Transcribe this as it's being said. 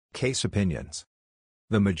Case opinions.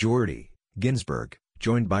 The majority, Ginsburg,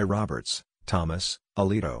 joined by Roberts, Thomas,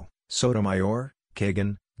 Alito, Sotomayor,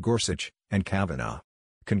 Kagan, Gorsuch, and Kavanaugh.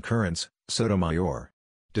 Concurrence, Sotomayor.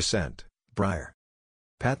 Dissent, Breyer.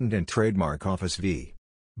 Patent and Trademark Office v.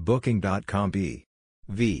 Booking.com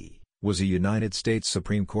v. was a United States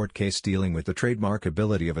Supreme Court case dealing with the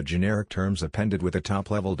trademarkability of a generic terms appended with a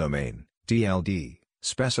top-level domain, DLD,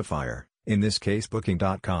 specifier, in this case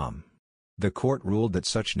Booking.com. The court ruled that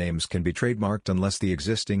such names can be trademarked unless the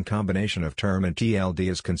existing combination of term and DLD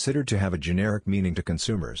is considered to have a generic meaning to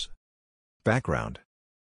consumers. Background.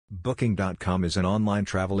 Booking.com is an online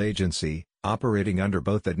travel agency, operating under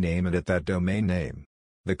both that name and at that domain name.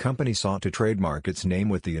 The company sought to trademark its name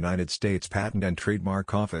with the United States Patent and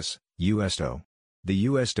Trademark Office, USTO. The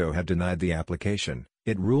USTO had denied the application.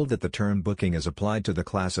 It ruled that the term booking as applied to the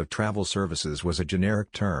class of travel services was a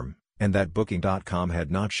generic term, and that Booking.com had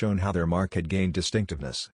not shown how their mark had gained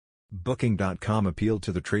distinctiveness. Booking.com appealed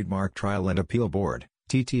to the Trademark Trial and Appeal Board,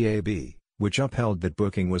 TTAB, which upheld that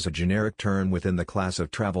booking was a generic term within the class of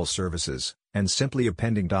travel services, and simply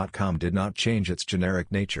appending .com did not change its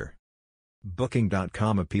generic nature.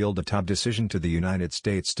 Booking.com appealed the TAB decision to the United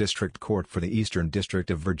States District Court for the Eastern District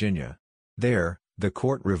of Virginia. There, the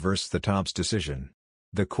court reversed the TAB's decision.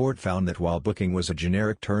 The court found that while booking was a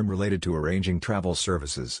generic term related to arranging travel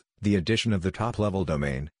services, the addition of the top-level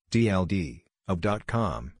domain, DLD, of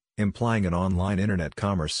 .com, implying an online internet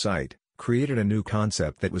commerce site, created a new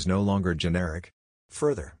concept that was no longer generic.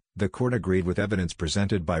 Further, the court agreed with evidence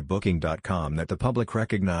presented by Booking.com that the public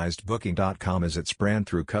recognized Booking.com as its brand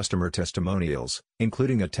through customer testimonials,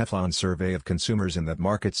 including a Teflon survey of consumers in that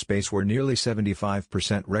market space where nearly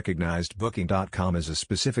 75% recognized Booking.com as a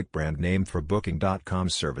specific brand name for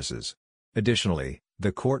Booking.com's services. Additionally,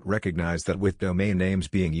 the court recognized that with domain names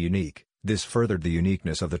being unique, this furthered the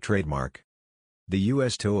uniqueness of the trademark. The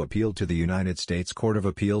USTO appealed to the United States Court of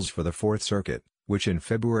Appeals for the Fourth Circuit, which in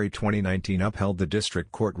February 2019 upheld the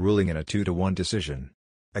district court ruling in a 2-1 decision.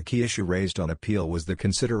 A key issue raised on appeal was the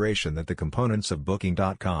consideration that the components of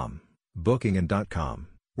Booking.com, Booking and .com,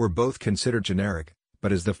 were both considered generic,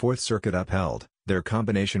 but as the Fourth Circuit upheld, their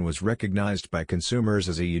combination was recognized by consumers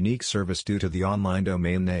as a unique service due to the online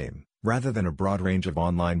domain name, rather than a broad range of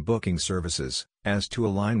online booking services, as to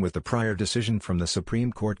align with the prior decision from the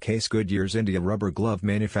Supreme Court case Goodyear's India Rubber Glove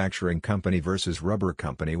Manufacturing Company versus Rubber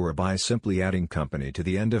Company, whereby simply adding company to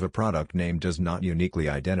the end of a product name does not uniquely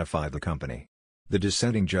identify the company. The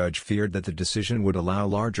dissenting judge feared that the decision would allow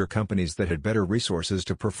larger companies that had better resources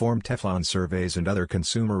to perform Teflon surveys and other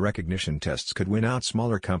consumer recognition tests could win out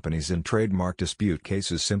smaller companies in trademark dispute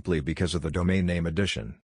cases simply because of the domain name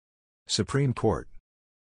addition. Supreme Court.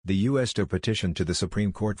 The USTO petitioned to the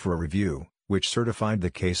Supreme Court for a review, which certified the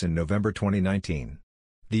case in November 2019.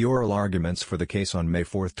 The oral arguments for the case on May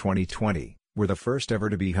 4, 2020, were the first ever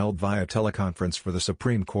to be held via teleconference for the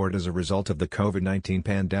Supreme Court as a result of the COVID-19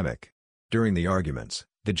 pandemic. During the arguments,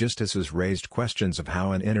 the justices raised questions of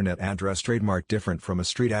how an internet address trademark different from a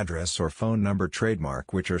street address or phone number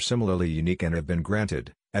trademark, which are similarly unique and have been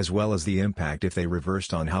granted, as well as the impact if they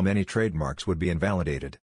reversed on how many trademarks would be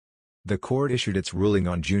invalidated. The court issued its ruling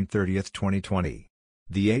on June 30, 2020.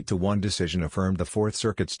 The 8-1 decision affirmed the Fourth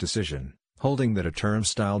Circuit's decision, holding that a term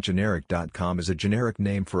style generic.com is a generic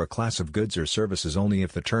name for a class of goods or services only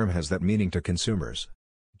if the term has that meaning to consumers.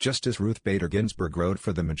 Justice Ruth Bader Ginsburg wrote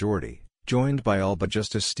for the majority, joined by all but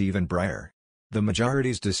Justice Stephen Breyer. The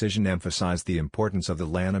majority's decision emphasized the importance of the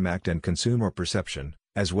Lanham Act and consumer perception,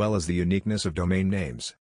 as well as the uniqueness of domain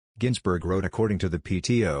names. Ginsburg wrote, according to the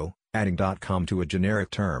PTO, adding .com to a generic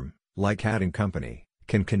term, like adding company,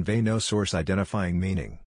 can convey no source-identifying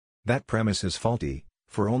meaning. That premise is faulty,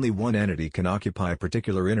 for only one entity can occupy a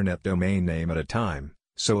particular internet domain name at a time,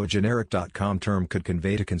 so a generic .com term could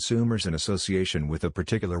convey to consumers an association with a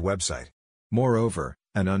particular website. Moreover,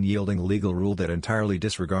 an unyielding legal rule that entirely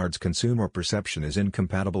disregards consumer perception is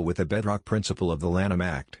incompatible with the bedrock principle of the Lanham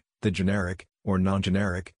Act. The generic, or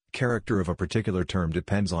non-generic, character of a particular term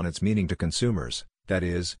depends on its meaning to consumers, that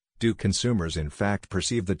is, do consumers in fact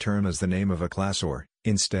perceive the term as the name of a class or,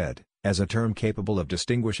 instead, as a term capable of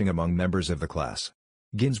distinguishing among members of the class?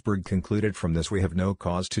 Ginsburg concluded, from this we have no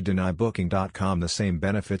cause to deny Booking.com the same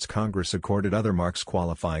benefits Congress accorded other marks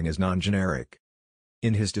qualifying as non-generic.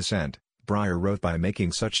 In his dissent, Breyer wrote, by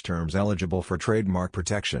making such terms eligible for trademark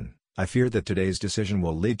protection, I fear that today's decision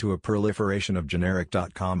will lead to a proliferation of generic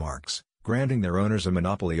 .com marks, granting their owners a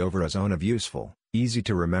monopoly over a zone of useful,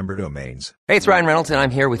 easy-to-remember domains. Hey, it's Ryan Reynolds, and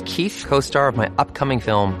I'm here with Keith, co-star of my upcoming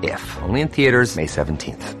film, If, only in theaters May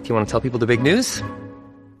 17th. Do you want to tell people the big news?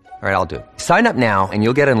 All right, I'll do it. Sign up now and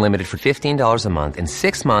you'll get unlimited for $15 a month and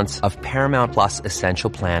 6 months of Paramount Plus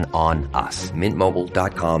Essential Plan on us.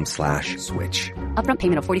 MintMobile.com/switch. Upfront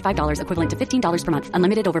payment of $45 equivalent to $15 per month.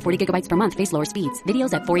 Unlimited over 40 gigabytes per month. Face lower speeds.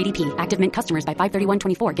 Videos at 480p. Active Mint customers by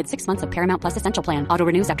 531.24 get 6 months of Paramount Plus Essential Plan. Auto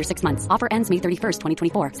renews after 6 months. Offer ends May 31st,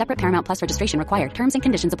 2024. Separate Paramount Plus registration required. Terms and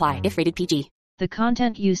conditions apply if rated PG. The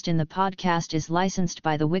content used in the podcast is licensed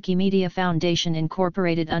by the Wikimedia Foundation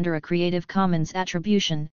Incorporated under a Creative Commons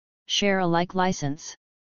Attribution, Share Alike license.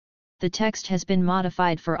 The text has been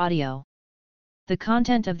modified for audio. The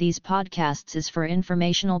content of these podcasts is for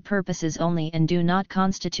informational purposes only and do not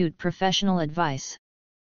constitute professional advice.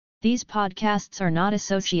 These podcasts are not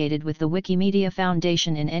associated with the Wikimedia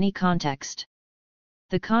Foundation in any context.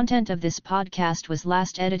 The content of this podcast was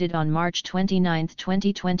last edited on March 29,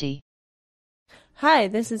 2020. Hi,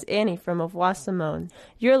 this is Annie from Au revoir Simone.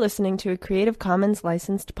 You're listening to a Creative Commons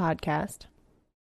licensed podcast.